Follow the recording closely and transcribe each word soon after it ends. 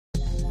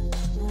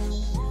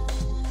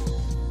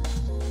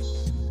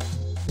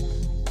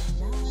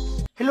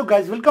Hello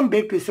guys, welcome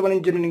back to Civil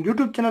Engineering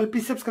YouTube channel.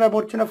 Please subscribe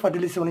our channel for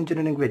daily civil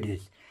engineering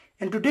videos.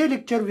 In today's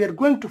lecture, we are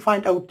going to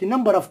find out the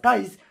number of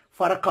ties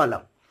for a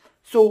column.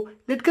 So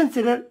let's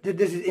consider that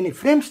this is in a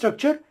frame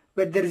structure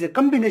where there is a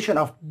combination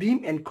of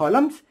beam and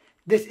columns.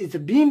 This is a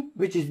beam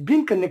which is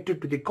being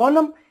connected to the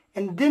column,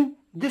 and then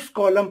this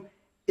column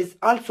is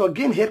also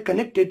again here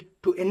connected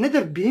to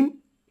another beam.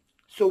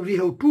 So we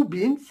have two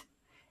beams,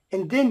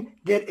 and then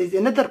there is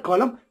another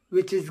column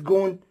which is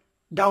going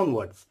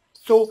downwards.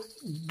 So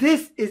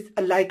this is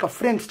like a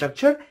frame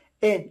structure,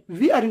 and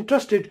we are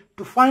interested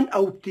to find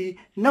out the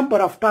number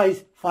of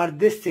ties for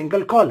this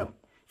single column.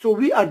 So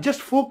we are just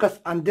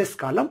focused on this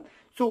column.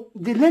 So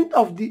the length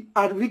of the,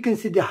 or we can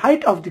see the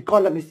height of the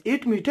column is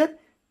 8 meters.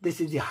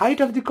 This is the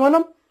height of the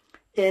column,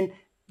 and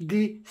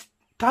the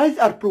ties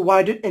are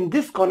provided in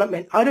this column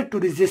in order to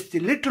resist the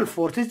lateral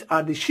forces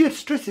or the shear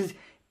stresses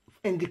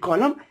in the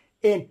column,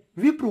 and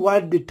we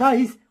provide the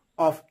ties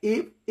of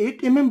 8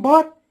 mm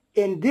bar,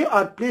 and they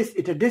are placed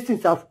at a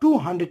distance of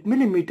 200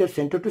 mm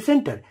center to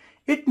center.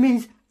 It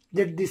means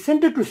that the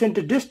center to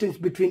center distance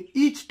between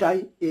each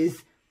tie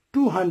is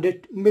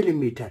 200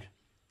 mm.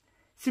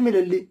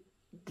 Similarly,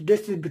 the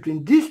distance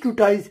between these two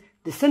ties,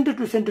 the center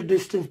to center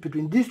distance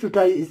between these two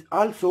ties is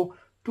also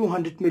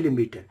 200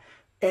 mm.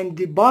 And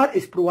the bar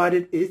is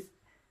provided is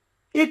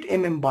 8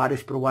 mm bar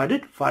is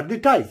provided for the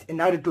ties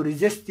in order to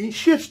resist the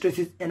shear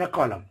stresses in a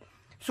column.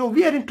 So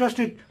we are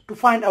interested to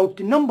find out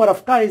the number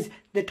of ties,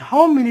 that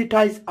how many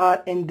ties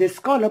are in this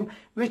column,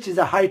 which is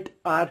a height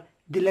or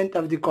the length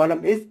of the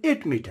column is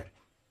 8 meters.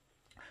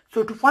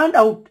 So to find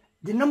out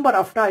the number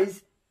of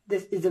ties,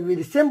 this is a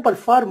very simple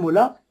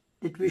formula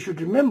that we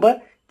should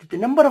remember, that the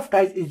number of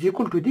ties is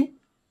equal to the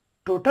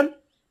total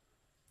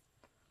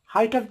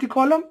height of the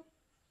column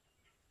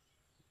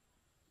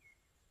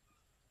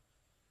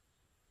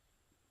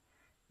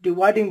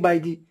dividing by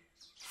the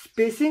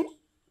spacing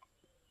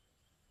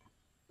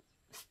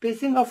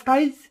of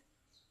ties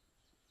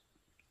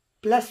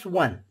plus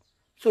 1.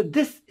 So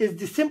this is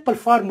the simple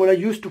formula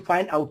used to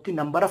find out the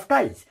number of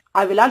ties.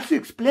 I will also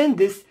explain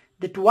this,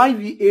 that why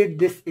we add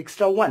this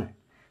extra 1.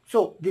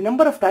 So the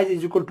number of ties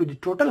is equal to the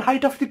total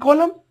height of the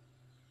column.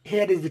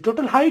 Here is the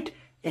total height,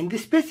 and the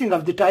spacing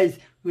of the ties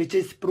which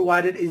is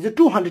provided is the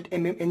 200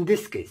 mm in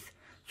this case.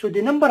 So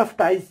the number of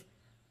ties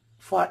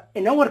for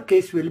in our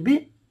case will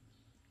be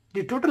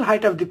the total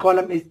height of the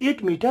column is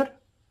 8 meters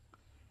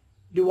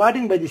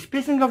dividing by the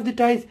spacing of the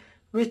ties,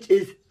 which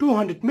is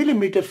 200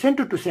 mm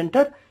center to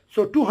center.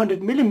 So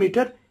 200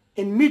 mm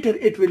in meter,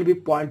 it will be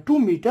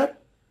 0.2 meter.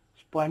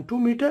 0.2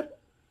 meter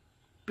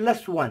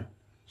plus 1.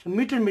 So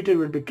meter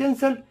will be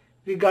cancelled.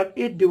 We got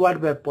 8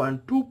 divided by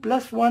 0.2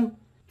 plus 1.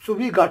 So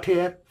we got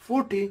here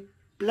 40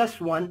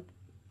 plus 1,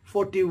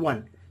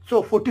 41.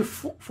 So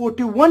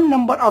 41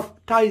 number of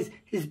ties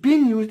is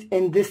being used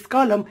in this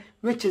column,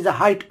 which is a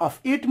height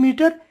of 8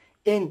 meters.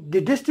 And the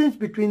distance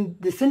between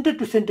the center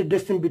to center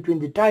distance between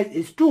the ties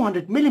is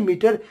 200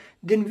 mm.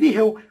 Then we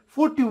have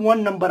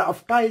 41 number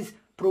of ties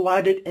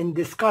provided in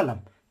this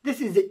column.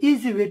 This is the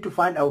easy way to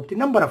find out the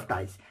number of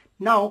ties.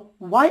 Now,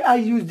 why I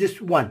use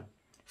this 1?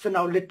 So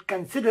now let's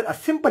consider a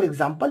simple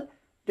example.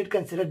 Let's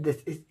consider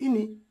this is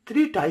any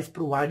 3 ties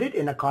provided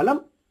in a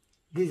column.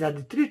 These are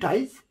the 3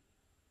 ties.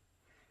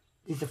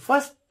 This is the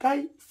first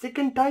tie,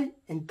 second tie,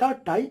 and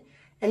third tie.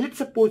 And let's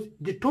suppose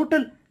the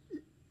total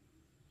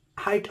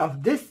height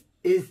of this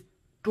is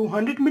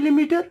 200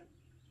 mm,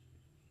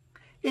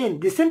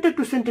 and the center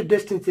to center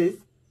distance is,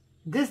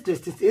 this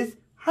distance is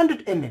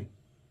 100 mm.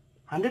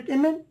 100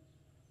 mm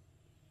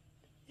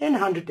and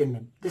 100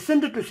 mm. The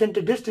center to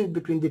center distance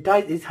between the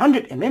ties is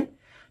 100 mm.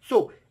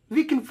 So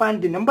we can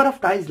find the number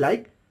of ties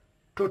like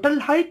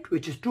total height,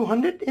 which is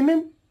 200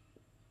 mm,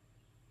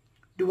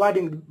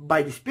 dividing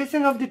by the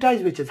spacing of the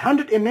ties, which is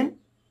 100 mm.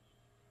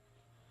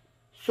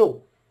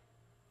 So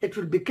it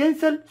will be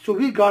cancelled. So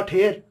we got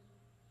here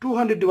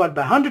 200 divided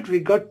by 100, we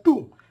got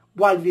 2.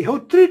 While we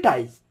have 3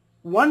 ties,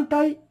 1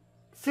 tie,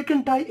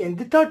 second tie, and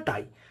the third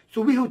tie.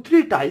 So we have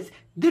 3 ties.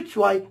 That's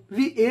why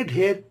we add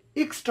here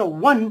extra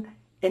 1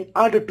 in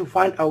order to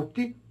find out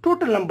the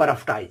total number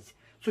of ties.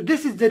 So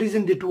this is the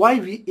reason that why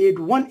we add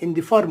 1 in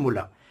the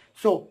formula.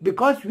 So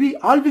because we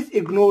always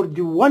ignore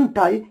the 1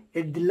 tie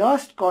at the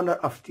last corner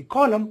of the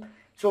column,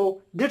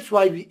 so that's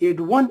why we add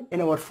 1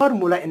 in our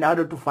formula in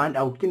order to find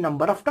out the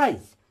number of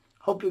ties.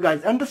 Hope you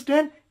guys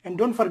understand, and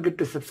don't forget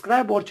to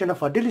subscribe our channel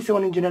for daily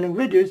civil engineering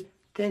videos.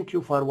 Thank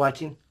you for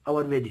watching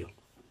our video.